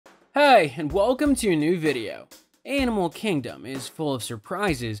Hey, and welcome to a new video. Animal Kingdom is full of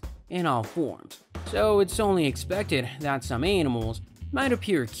surprises in all forms, so it's only expected that some animals might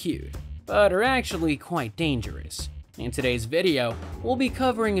appear cute, but are actually quite dangerous. In today's video, we'll be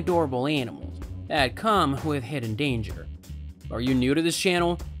covering adorable animals that come with hidden danger. Are you new to this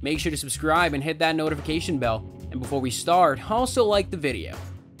channel? Make sure to subscribe and hit that notification bell, and before we start, also like the video.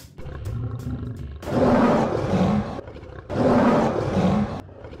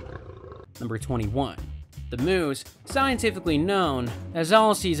 Number 21. The moose, scientifically known as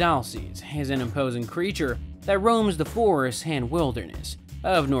Alces alces, is an imposing creature that roams the forests and wilderness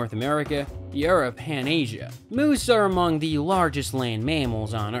of North America, Europe, and Asia. Moose are among the largest land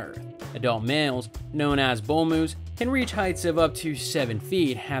mammals on Earth. Adult males, known as bull moose, can reach heights of up to 7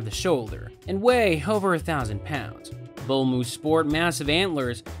 feet at the shoulder and weigh over 1,000 pounds. Bull moose sport massive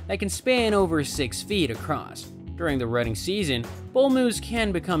antlers that can span over 6 feet across. During the rutting season, bull moose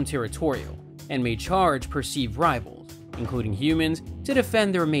can become territorial and may charge perceived rivals, including humans, to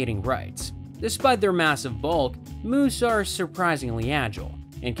defend their mating rights. Despite their massive bulk, moose are surprisingly agile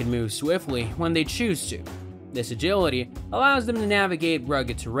and can move swiftly when they choose to. This agility allows them to navigate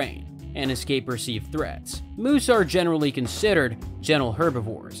rugged terrain and escape perceived threats. Moose are generally considered gentle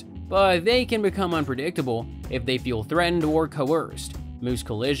herbivores, but they can become unpredictable if they feel threatened or coerced. Moose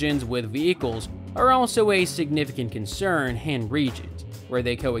collisions with vehicles are also a significant concern in regions where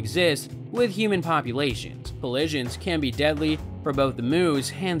they coexist with human populations. Collisions can be deadly for both the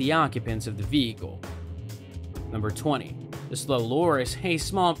moose and the occupants of the vehicle. Number 20. The slow loris, a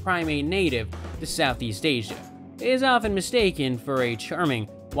small primate native to Southeast Asia, is often mistaken for a charming,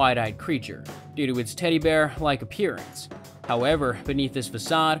 wide-eyed creature due to its teddy bear-like appearance. However, beneath this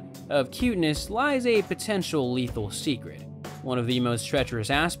facade of cuteness lies a potential lethal secret. One of the most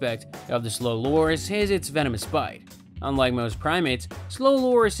treacherous aspects of the slow loris is its venomous bite. Unlike most primates, slow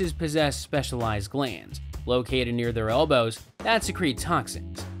lorises possess specialized glands located near their elbows that secrete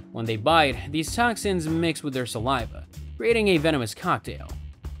toxins. When they bite, these toxins mix with their saliva, creating a venomous cocktail.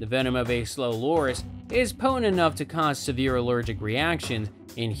 The venom of a slow loris is potent enough to cause severe allergic reactions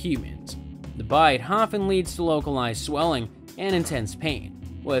in humans. The bite often leads to localized swelling and intense pain,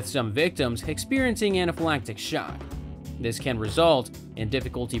 with some victims experiencing anaphylactic shock. This can result in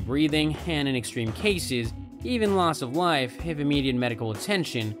difficulty breathing and, in extreme cases, even loss of life if immediate medical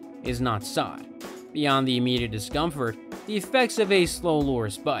attention is not sought. Beyond the immediate discomfort, the effects of a slow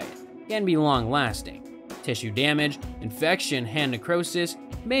loris bite can be long-lasting. Tissue damage, infection, and necrosis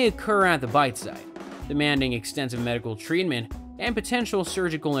may occur at the bite site, demanding extensive medical treatment and potential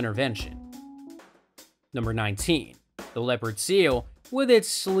surgical intervention. Number 19. The leopard seal, with its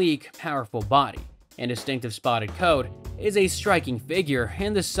sleek, powerful body and distinctive spotted coat, is a striking figure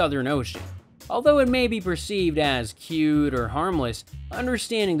in the Southern Ocean. Although it may be perceived as cute or harmless,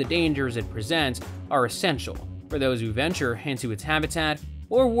 understanding the dangers it presents are essential for those who venture into its habitat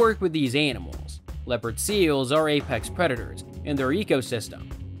or work with these animals. Leopard seals are apex predators in their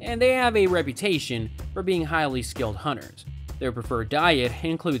ecosystem, and they have a reputation for being highly skilled hunters. Their preferred diet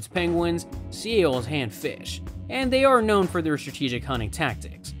includes penguins, seals, and fish, and they are known for their strategic hunting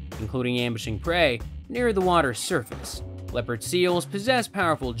tactics, including ambushing prey near the water's surface. Leopard seals possess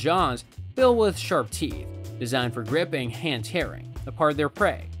powerful jaws filled with sharp teeth, designed for gripping and tearing apart their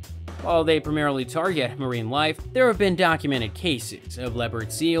prey. While they primarily target marine life, there have been documented cases of leopard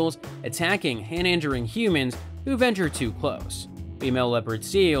seals attacking and injuring humans who venture too close. Female leopard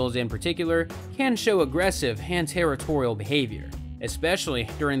seals, in particular, can show aggressive and territorial behavior, especially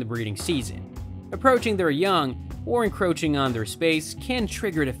during the breeding season. Approaching their young or encroaching on their space can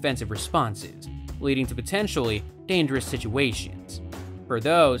trigger defensive responses, leading to potentially dangerous situations. For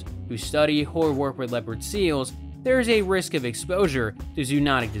those who study or work with leopard seals, there is a risk of exposure to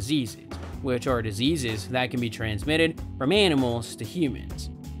zoonotic diseases, which are diseases that can be transmitted from animals to humans.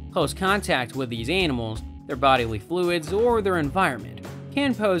 Close contact with these animals, their bodily fluids, or their environment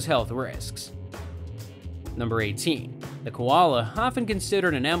can pose health risks. Number 18. The koala, often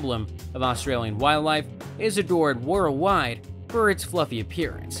considered an emblem of Australian wildlife, is adored worldwide for its fluffy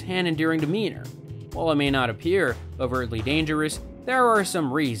appearance and endearing demeanor. While it may not appear overtly dangerous, there are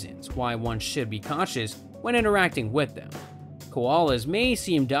some reasons why one should be cautious when interacting with them. Koalas may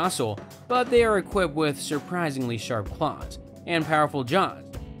seem docile, but they are equipped with surprisingly sharp claws and powerful jaws.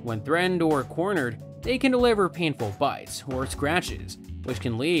 When threatened or cornered, they can deliver painful bites or scratches, which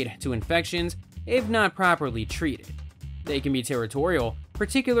can lead to infections if not properly treated. They can be territorial,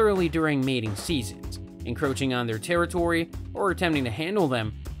 particularly during mating seasons. Encroaching on their territory or attempting to handle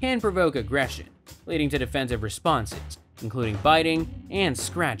them can provoke aggression, leading to defensive responses, including biting and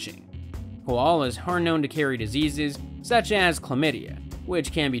scratching. Koalas are known to carry diseases such as chlamydia,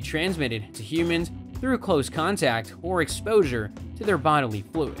 which can be transmitted to humans through close contact or exposure to their bodily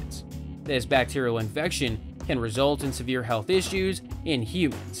fluids. This bacterial infection can result in severe health issues in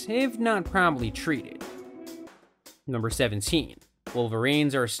humans if not properly treated. Number 17.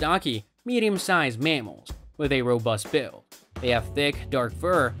 Wolverines are stocky, medium-sized mammals with a robust build. They have thick, dark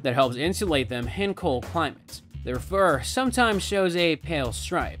fur that helps insulate them in cold climates. Their fur sometimes shows a pale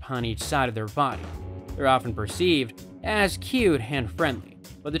stripe on each side of their body. They're often perceived as cute and friendly,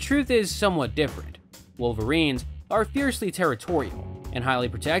 but the truth is somewhat different. Wolverines are fiercely territorial and highly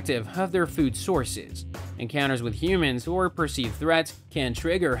protective of their food sources. Encounters with humans or perceived threats can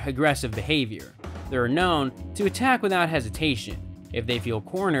trigger aggressive behavior. They're known to attack without hesitation if they feel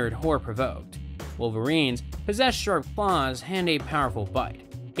cornered or provoked. Wolverines possess sharp claws and a powerful bite,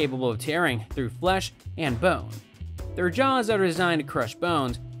 capable of tearing through flesh and bone. Their jaws are designed to crush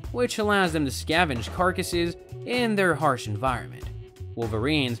bones, which allows them to scavenge carcasses in their harsh environment.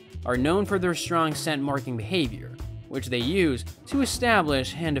 Wolverines are known for their strong scent-marking behavior, which they use to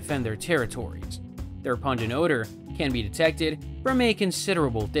establish and defend their territories. Their pungent odor can be detected from a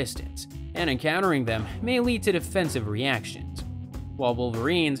considerable distance, and encountering them may lead to defensive reactions. While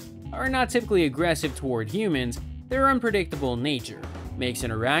Wolverines are not typically aggressive toward humans, their unpredictable nature makes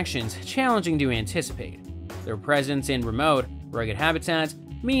interactions challenging to anticipate. Their presence in remote, rugged habitats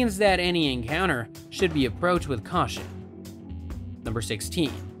means that any encounter should be approached with caution. Number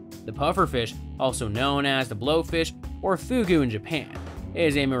 16. The pufferfish, also known as the blowfish or fugu in Japan,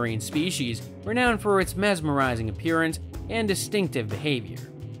 is a marine species renowned for its mesmerizing appearance and distinctive behavior.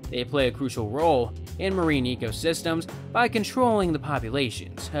 They play a crucial role in marine ecosystems by controlling the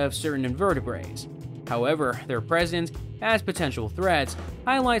populations of certain invertebrates. However, their presence as potential threats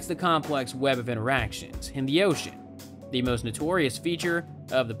highlights the complex web of interactions in the ocean. The most notorious feature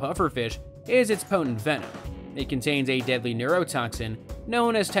of the pufferfish is its potent venom. It contains a deadly neurotoxin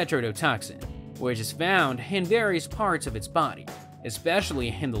known as tetrodotoxin, which is found in various parts of its body, especially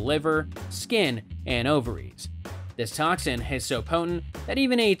in the liver, skin, and ovaries. This toxin is so potent that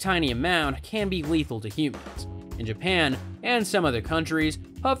even a tiny amount can be lethal to humans. In Japan and some other countries,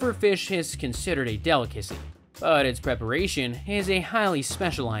 pufferfish is considered a delicacy, but its preparation is a highly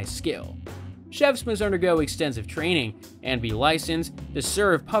specialized skill. Chefs must undergo extensive training and be licensed to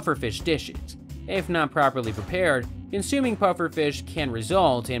serve pufferfish dishes. If not properly prepared, consuming pufferfish can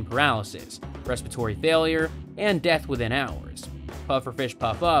result in paralysis, respiratory failure, and death within hours. Pufferfish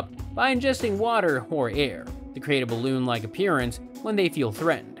puff up by ingesting water or air to create a balloon-like appearance when they feel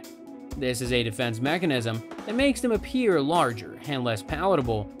threatened. This is a defense mechanism that makes them appear larger and less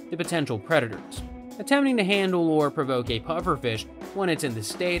palatable to potential predators. Attempting to handle or provoke a pufferfish when it's in this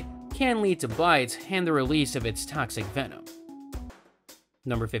state can lead to bites and the release of its toxic venom.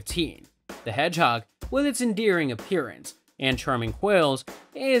 Number 15. The hedgehog, with its endearing appearance and charming quills,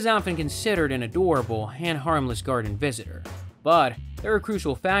 is often considered an adorable and harmless garden visitor. But there are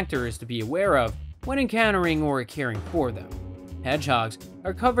crucial factors to be aware of when encountering or caring for them. Hedgehogs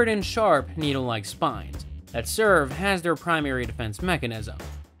are covered in sharp, needle-like spines that serve as their primary defense mechanism.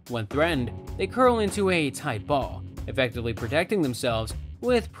 When threatened, they curl into a tight ball, effectively protecting themselves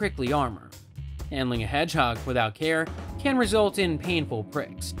with prickly armor. Handling a hedgehog without care can result in painful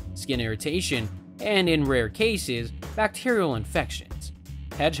pricks, skin irritation, and in rare cases, bacterial infections.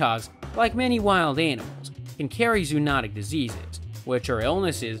 Hedgehogs, like many wild animals, can carry zoonotic diseases, which are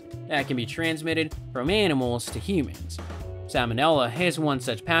illnesses that can be transmitted from animals to humans. Salmonella is one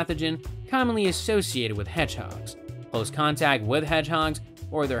such pathogen commonly associated with hedgehogs. Close contact with hedgehogs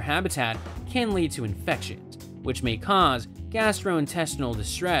or their habitat can lead to infections, which may cause gastrointestinal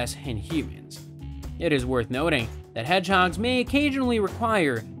distress in humans. It is worth noting that hedgehogs may occasionally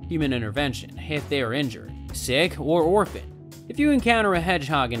require human intervention if they are injured, sick, or orphaned. If you encounter a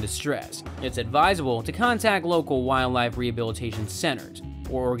hedgehog in distress, it's advisable to contact local wildlife rehabilitation centers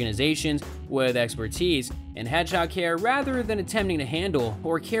or organizations with expertise in hedgehog care rather than attempting to handle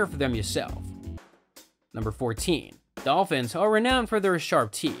or care for them yourself. Number 14. Dolphins are renowned for their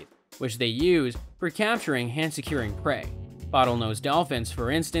sharp teeth, which they use for capturing and securing prey. Bottlenose dolphins,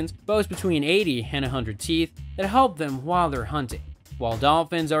 for instance, boast between 80 and 100 teeth that help them while they're hunting. While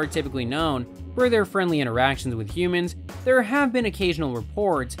dolphins are typically known for their friendly interactions with humans, there have been occasional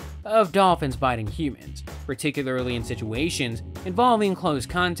reports of dolphins biting humans, particularly in situations involving close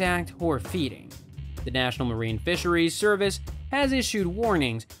contact or feeding. The National Marine Fisheries Service has issued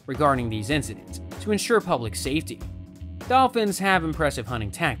warnings regarding these incidents to ensure public safety. Dolphins have impressive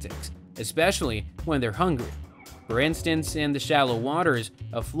hunting tactics, especially when they're hungry. For instance, in the shallow waters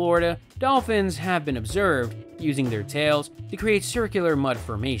of Florida, dolphins have been observed using their tails to create circular mud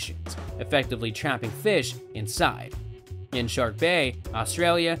formations, effectively trapping fish inside. In Shark Bay,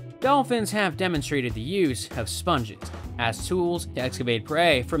 Australia, dolphins have demonstrated the use of sponges as tools to excavate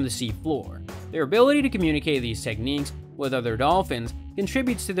prey from the sea floor. Their ability to communicate these techniques with other dolphins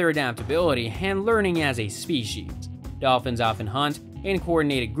contributes to their adaptability and learning as a species. Dolphins often hunt in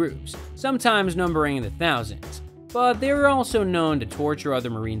coordinated groups, sometimes numbering in the thousands, but they are also known to torture other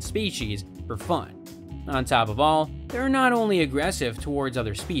marine species for fun. On top of all, they're not only aggressive towards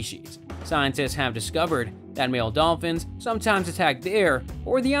other species. Scientists have discovered that male dolphins sometimes attack their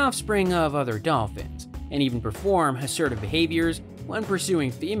or the offspring of other dolphins, and even perform assertive behaviors when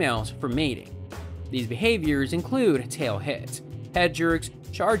pursuing females for mating. These behaviors include tail hits, head jerks,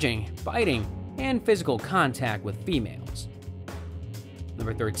 charging, biting, and physical contact with females.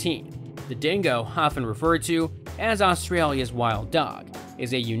 Number 13. The dingo, often referred to as Australia's wild dog,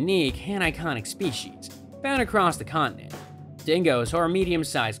 is a unique and iconic species found across the continent. Dingoes are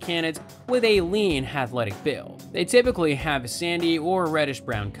medium-sized canids with a lean, athletic build. They typically have a sandy or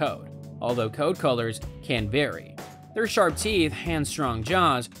reddish-brown coat, although coat colors can vary. Their sharp teeth and strong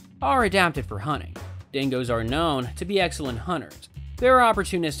jaws are adapted for hunting. Dingoes are known to be excellent hunters. They are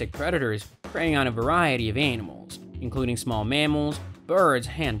opportunistic predators preying on a variety of animals, including small mammals, birds,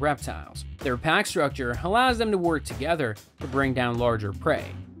 and reptiles. Their pack structure allows them to work together to bring down larger prey.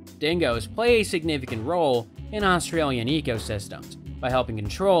 Dingoes play a significant role in Australian ecosystems by helping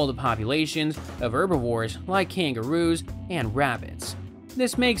control the populations of herbivores like kangaroos and rabbits.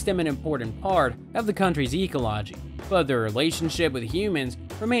 This makes them an important part of the country's ecology, but their relationship with humans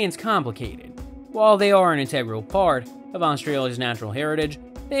remains complicated. While they are an integral part of Australia's natural heritage,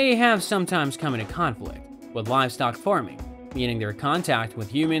 they have sometimes come into conflict with livestock farming, meaning their contact with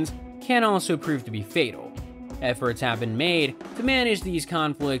humans can also prove to be fatal. Efforts have been made to manage these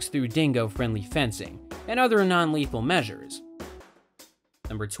conflicts through dingo-friendly fencing and other non-lethal measures.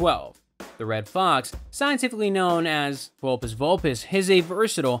 Number 12. The red fox, scientifically known as Vulpes vulpes, is a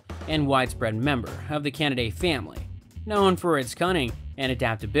versatile and widespread member of the Canidae family, known for its cunning and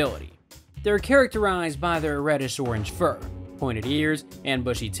adaptability. They're characterized by their reddish-orange fur, pointed ears, and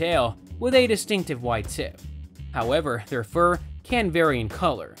bushy tail with a distinctive white tip. However, their fur can vary in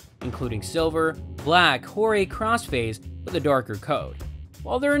color, including silver, black, or a crossface with a darker coat.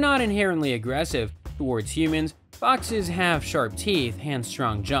 While they're not inherently aggressive towards humans, foxes have sharp teeth and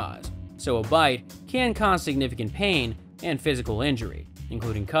strong jaws, so a bite can cause significant pain and physical injury,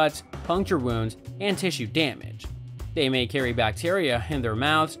 including cuts, puncture wounds, and tissue damage. They may carry bacteria in their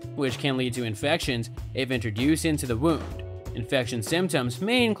mouths, which can lead to infections if introduced into the wound. Infection symptoms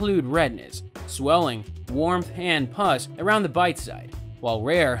may include redness, swelling, warmth, and pus around the bite site. While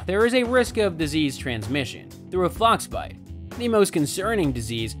rare, there is a risk of disease transmission through a fox bite. The most concerning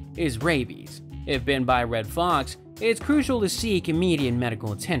disease is rabies. If bitten by a red fox, it's crucial to seek immediate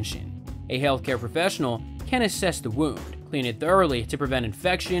medical attention. A healthcare professional can assess the wound, clean it thoroughly to prevent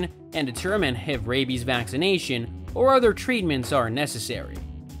infection, and determine if rabies vaccination or other treatments are necessary.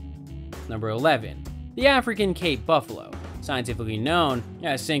 Number 11. The African Cape buffalo, scientifically known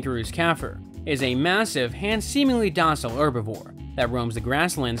as Syncarus caffer, is a massive and seemingly docile herbivore that roams the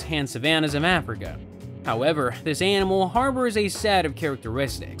grasslands and savannas of Africa. However, this animal harbors a set of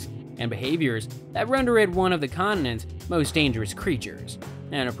characteristics and behaviors that render it one of the continent's most dangerous creatures,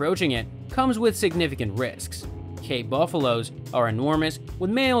 and approaching it comes with significant risks. Cape buffaloes are enormous, with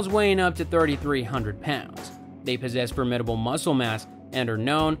males weighing up to 3,300 pounds. They possess formidable muscle mass and are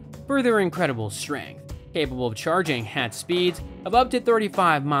known for their incredible strength, capable of charging at speeds of up to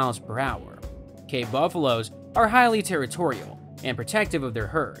 35 miles per hour. Cape buffaloes are highly territorial and protective of their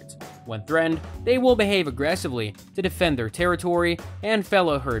herds. When threatened, they will behave aggressively to defend their territory and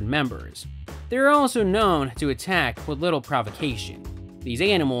fellow herd members. They are also known to attack with little provocation. These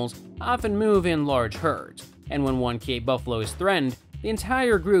animals often move in large herds, and when one Cape buffalo is threatened, the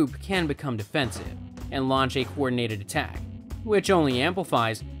entire group can become defensive and launch a coordinated attack, which only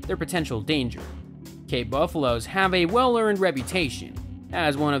amplifies their potential danger. Cape buffaloes have a well-earned reputation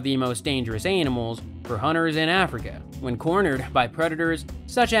as one of the most dangerous animals for hunters in Africa. When cornered by predators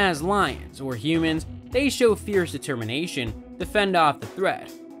such as lions or humans, they show fierce determination to fend off the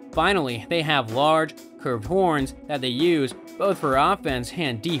threat. Finally, they have large, curved horns that they use both for offense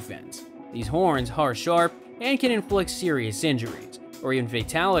and defense. These horns are sharp and can inflict serious injuries or even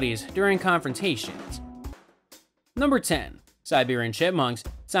fatalities during confrontations. Number 10. Siberian chipmunks,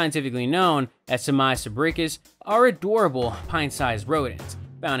 scientifically known as Semi-Sabricus, are adorable pint-sized rodents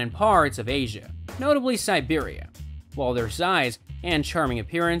found in parts of Asia, notably Siberia. While their size and charming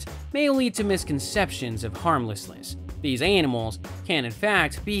appearance may lead to misconceptions of harmlessness, these animals can in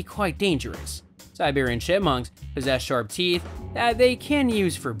fact be quite dangerous. Siberian chipmunks possess sharp teeth that they can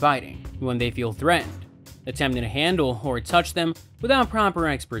use for biting when they feel threatened. Attempting to handle or touch them without proper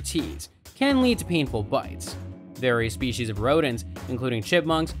expertise can lead to painful bites. Various species of rodents, including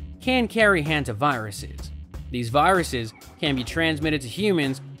chipmunks, can carry hantaviruses. These viruses can be transmitted to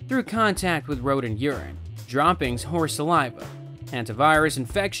humans through contact with rodent urine, droppings, or saliva. Hantavirus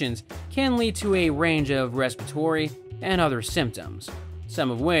infections can lead to a range of respiratory and other symptoms,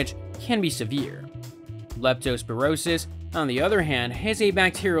 some of which can be severe. Leptospirosis, on the other hand, is a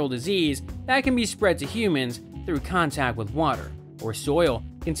bacterial disease that can be spread to humans through contact with water or soil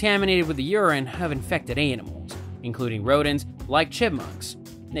contaminated with the urine of infected animals, including rodents like chipmunks.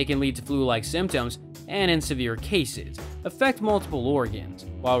 They can lead to flu-like symptoms and, in severe cases, affect multiple organs.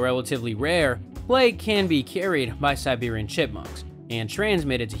 While relatively rare, plague can be carried by Siberian chipmunks and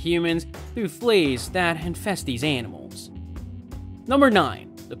transmitted to humans through fleas that infest these animals. Number 9.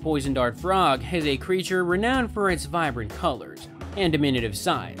 The poison dart frog is a creature renowned for its vibrant colors and diminutive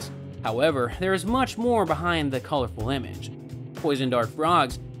size. However, there is much more behind the colorful image. Poison dart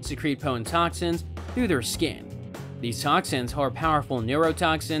frogs secrete potent toxins through their skin. These toxins are powerful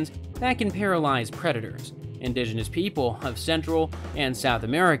neurotoxins that can paralyze predators. Indigenous people of Central and South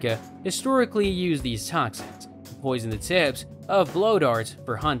America historically use these toxins to poison the tips of blow darts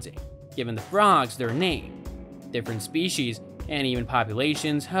for hunting, giving the frogs their name. Different species and even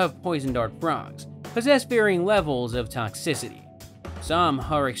populations of poison dart frogs possess varying levels of toxicity. Some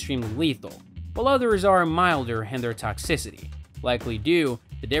are extremely lethal, while others are milder in their toxicity, likely due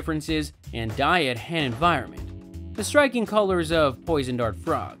to differences in diet and environment. The striking colors of poison dart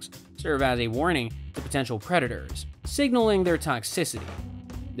frogs serve as a warning to potential predators, signaling their toxicity.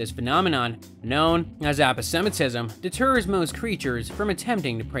 This phenomenon, known as aposematism, deters most creatures from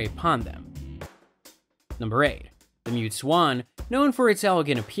attempting to prey upon them. Number 8. The mute swan, known for its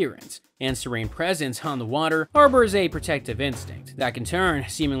elegant appearance and serene presence on the water, harbors a protective instinct that can turn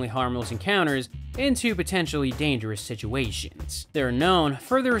seemingly harmless encounters into potentially dangerous situations. They're known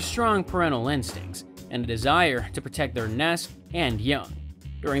for their strong parental instincts and a desire to protect their nest and young.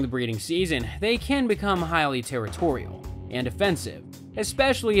 During the breeding season, they can become highly territorial and offensive,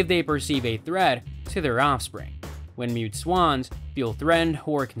 especially if they perceive a threat to their offspring. When mute swans feel threatened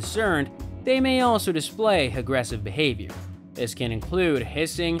or concerned, they may also display aggressive behavior. This can include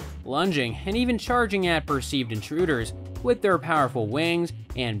hissing, lunging, and even charging at perceived intruders with their powerful wings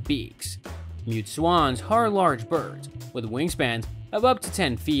and beaks. Mute swans are large birds with wingspans of up to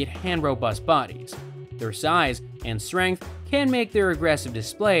 10 feet and robust bodies. Their size and strength can make their aggressive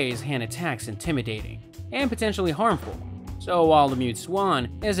displays and attacks intimidating and potentially harmful. So while the mute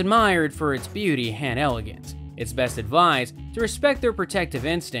swan is admired for its beauty and elegance, it's best advised to respect their protective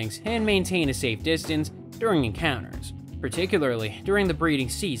instincts and maintain a safe distance during encounters, particularly during the breeding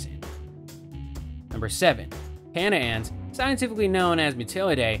season. Number 7. Panda ants, scientifically known as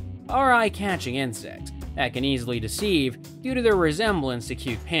Mutilidae, are eye-catching insects that can easily deceive due to their resemblance to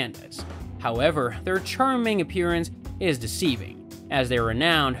cute pandas. However, their charming appearance is deceiving, as they are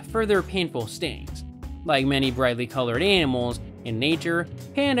renowned for their painful stings. Like many brightly colored animals in nature,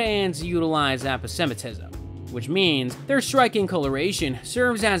 panda ants utilize aposematism, which means their striking coloration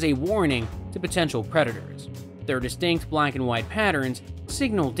serves as a warning to potential predators. Their distinct black and white patterns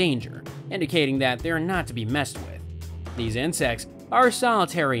signal danger, indicating that they are not to be messed with. These insects are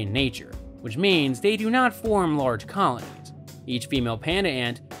solitary in nature, which means they do not form large colonies. Each female panda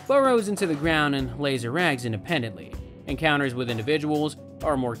ant burrows into the ground and lays her eggs independently. Encounters with individuals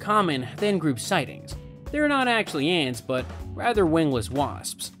are more common than group sightings. They're not actually ants, but rather wingless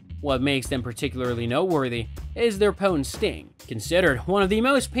wasps. What makes them particularly noteworthy is their potent sting, considered one of the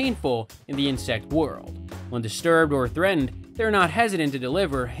most painful in the insect world. When disturbed or threatened, they're not hesitant to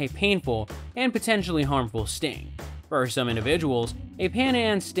deliver a painful and potentially harmful sting. For some individuals, a panda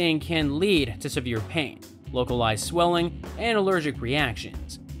ant sting can lead to severe pain, localized swelling, and allergic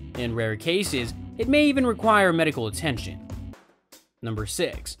reactions. In rare cases, it may even require medical attention. Number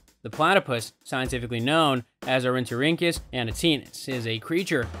 6. The platypus, scientifically known as Ornithorhynchus anatinus, is a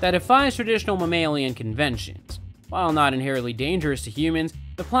creature that defies traditional mammalian conventions. While not inherently dangerous to humans,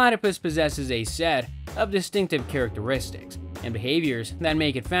 the platypus possesses a set of distinctive characteristics and behaviors that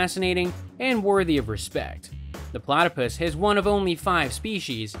make it fascinating and worthy of respect. The platypus is one of only 5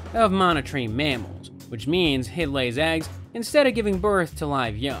 species of monotreme mammals, which means it lays eggs instead of giving birth to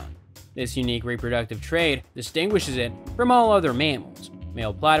live young. This unique reproductive trait distinguishes it from all other mammals.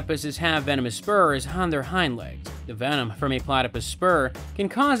 Male platypuses have venomous spurs on their hind legs. The venom from a platypus spur can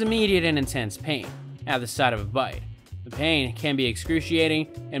cause immediate and intense pain at the site of a bite. The pain can be excruciating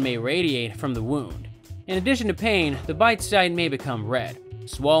and may radiate from the wound. In addition to pain, the bite site may become red,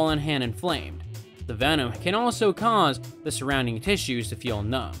 swollen, and inflamed. The venom can also cause the surrounding tissues to feel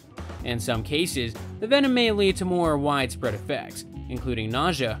numb. In some cases, the venom may lead to more widespread effects, including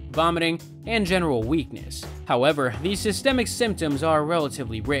nausea, vomiting, and general weakness. However, these systemic symptoms are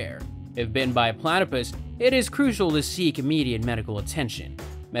relatively rare. If bitten by a platypus, it is crucial to seek immediate medical attention.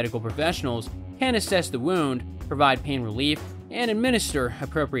 Medical professionals can assess the wound, provide pain relief, and administer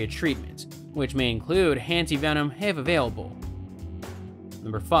appropriate treatments, which may include antivenom if available.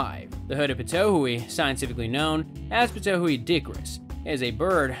 Number 5. The hooded pitohui, scientifically known as Pitohui digris, is a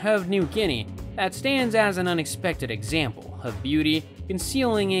bird of New Guinea that stands as an unexpected example of beauty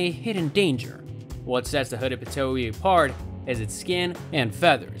concealing a hidden danger. What sets the hooded pitohui apart is its skin and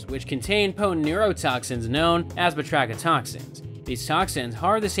feathers, which contain potent neurotoxins known as batrachotoxins. These toxins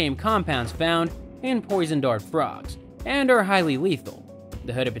are the same compounds found in poison dart frogs and are highly lethal.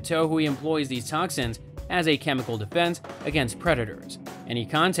 The hooded pitohui employs these toxins as a chemical defense against predators. Any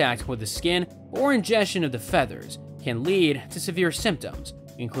contact with the skin or ingestion of the feathers can lead to severe symptoms,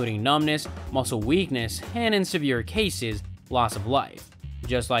 including numbness, muscle weakness, and in severe cases, loss of life.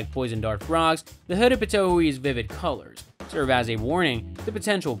 Just like poison dart frogs, the hooded pitohui's vivid colors serve as a warning to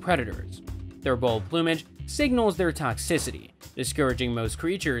potential predators. Their bold plumage signals their toxicity, discouraging most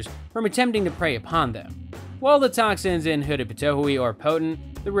creatures from attempting to prey upon them. While the toxins in hooded pitohui are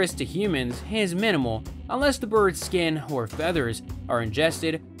potent, the risk to humans is minimal unless the bird's skin or feathers are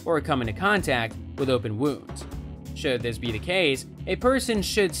ingested or come into contact with open wounds. Should this be the case, a person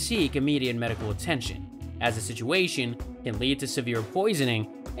should seek immediate medical attention, as the situation can lead to severe poisoning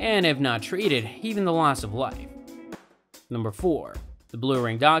and, if not treated, even the loss of life. Number 4. The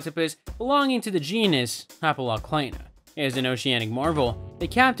blue-ringed octopus, belonging to the genus Apoloclena, is an oceanic marvel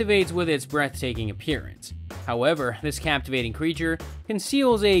that captivates with its breathtaking appearance. However, this captivating creature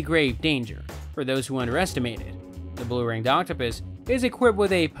conceals a grave danger for those who underestimate it. The blue-ringed octopus is equipped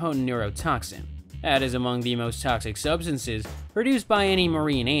with a potent neurotoxin that is among the most toxic substances produced by any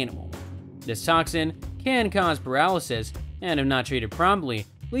marine animal. This toxin can cause paralysis and, if not treated promptly,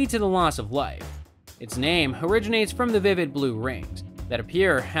 lead to the loss of life. Its name originates from the vivid blue rings that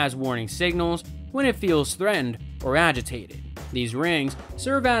appear as warning signals when it feels threatened or agitated. These rings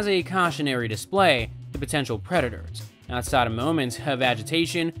serve as a cautionary display to potential predators. Outside of moments of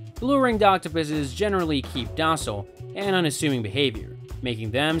agitation, blue-ringed octopuses generally keep docile and unassuming behavior,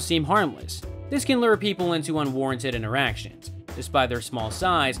 making them seem harmless. This can lure people into unwarranted interactions. Despite their small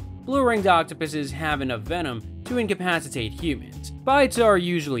size, blue-ringed octopuses have enough venom to incapacitate humans. Bites are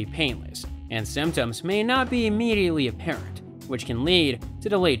usually painless, and symptoms may not be immediately apparent, which can lead to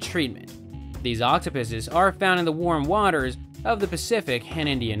delayed treatment. These octopuses are found in the warm waters of the Pacific and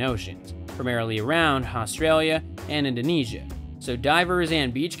Indian Oceans, primarily around Australia and Indonesia, so divers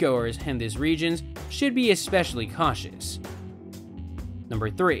and beachgoers in these regions should be especially cautious. Number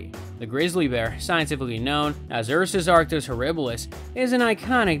 3. The grizzly bear, scientifically known as Ursus arctos horribilis, is an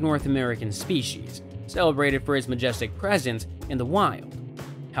iconic North American species, celebrated for its majestic presence in the wild.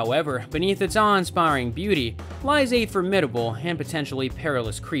 However, beneath its awe-inspiring beauty lies a formidable and potentially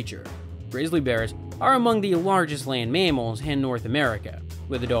perilous creature. Grizzly bears are among the largest land mammals in North America,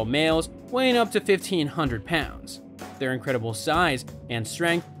 with adult males weighing up to 1,500 pounds. Their incredible size and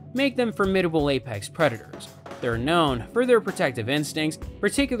strength make them formidable apex predators. They're known for their protective instincts,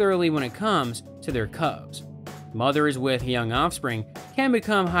 particularly when it comes to their cubs. Mothers with young offspring can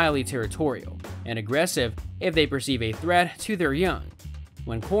become highly territorial and aggressive if they perceive a threat to their young.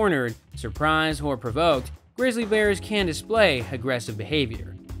 When cornered, surprised, or provoked, grizzly bears can display aggressive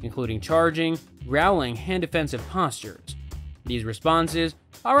behavior, including charging, growling, and defensive postures. These responses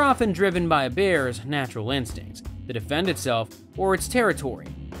are often driven by a bear's natural instincts to defend itself or its territory.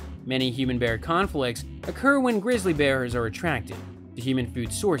 Many human-bear conflicts occur when grizzly bears are attracted to human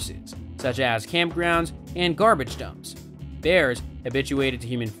food sources, such as campgrounds and garbage dumps. Bears habituated to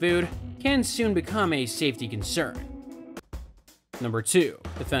human food can soon become a safety concern. Number 2.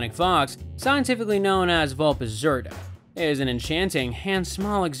 The Fennec Fox, scientifically known as Vulpes zerta, is an enchanting and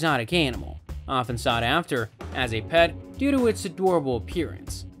small exotic animal, often sought after as a pet due to its adorable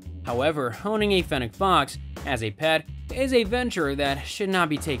appearance. However, owning a Fennec Fox as a pet is a venture that should not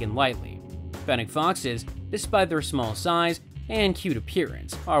be taken lightly. Fennec foxes, despite their small size and cute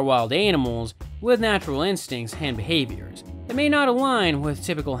appearance, are wild animals with natural instincts and behaviors that may not align with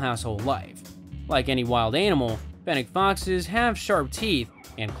typical household life. Like any wild animal, Fennec foxes have sharp teeth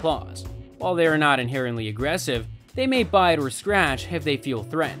and claws. While they are not inherently aggressive, they may bite or scratch if they feel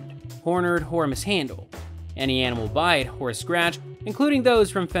threatened, cornered, or mishandled. Any animal bite or scratch, including those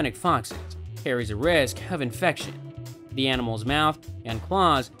from Fennec foxes, carries a risk of infection. The animal's mouth and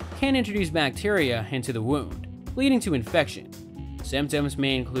claws can introduce bacteria into the wound, leading to infection. Symptoms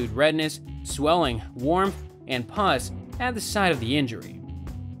may include redness, swelling, warmth, and pus at the site of the injury.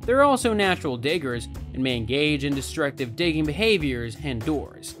 They're also natural diggers and may engage in destructive digging behaviors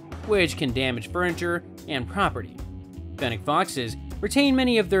indoors, which can damage furniture and property. Fennec foxes retain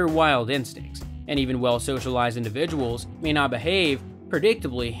many of their wild instincts, and even well-socialized individuals may not behave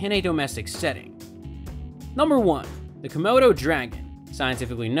predictably in a domestic setting. Number 1. The Komodo dragon,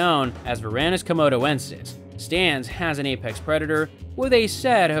 scientifically known as Varanus komodoensis, stands as an apex predator with a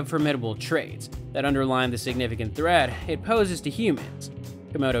set of formidable traits that underline the significant threat it poses to humans.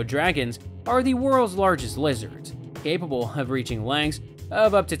 Komodo dragons are the world's largest lizards, capable of reaching lengths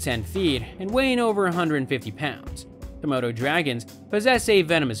of up to 10 feet and weighing over 150 pounds. Komodo dragons possess a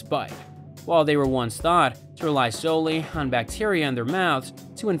venomous bite. While they were once thought to rely solely on bacteria in their mouths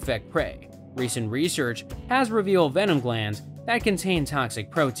to infect prey, recent research has revealed venom glands that contain toxic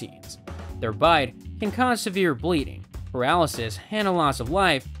proteins. Their bite can cause severe bleeding, paralysis, and a loss of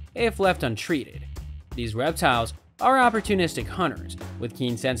life if left untreated. These reptiles are opportunistic hunters with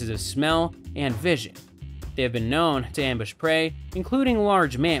keen senses of smell and vision. They have been known to ambush prey, including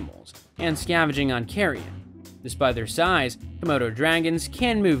large mammals, and scavenging on carrion. Despite their size, Komodo dragons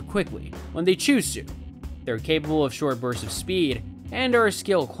can move quickly when they choose to. They're capable of short bursts of speed and are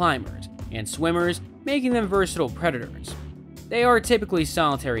skilled climbers and swimmers, making them versatile predators. They are typically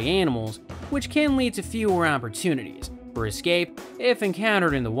solitary animals, which can lead to fewer opportunities for escape if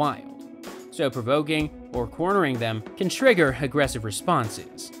encountered in the wild. So provoking or cornering them can trigger aggressive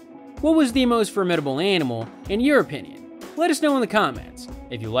responses. What was the most formidable animal in your opinion? Let us know in the comments.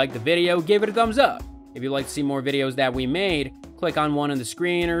 If you liked the video, give it a thumbs up. If you'd like to see more videos that we made, click on one on the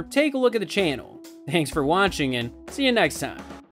screen or take a look at the channel. Thanks for watching and see you next time.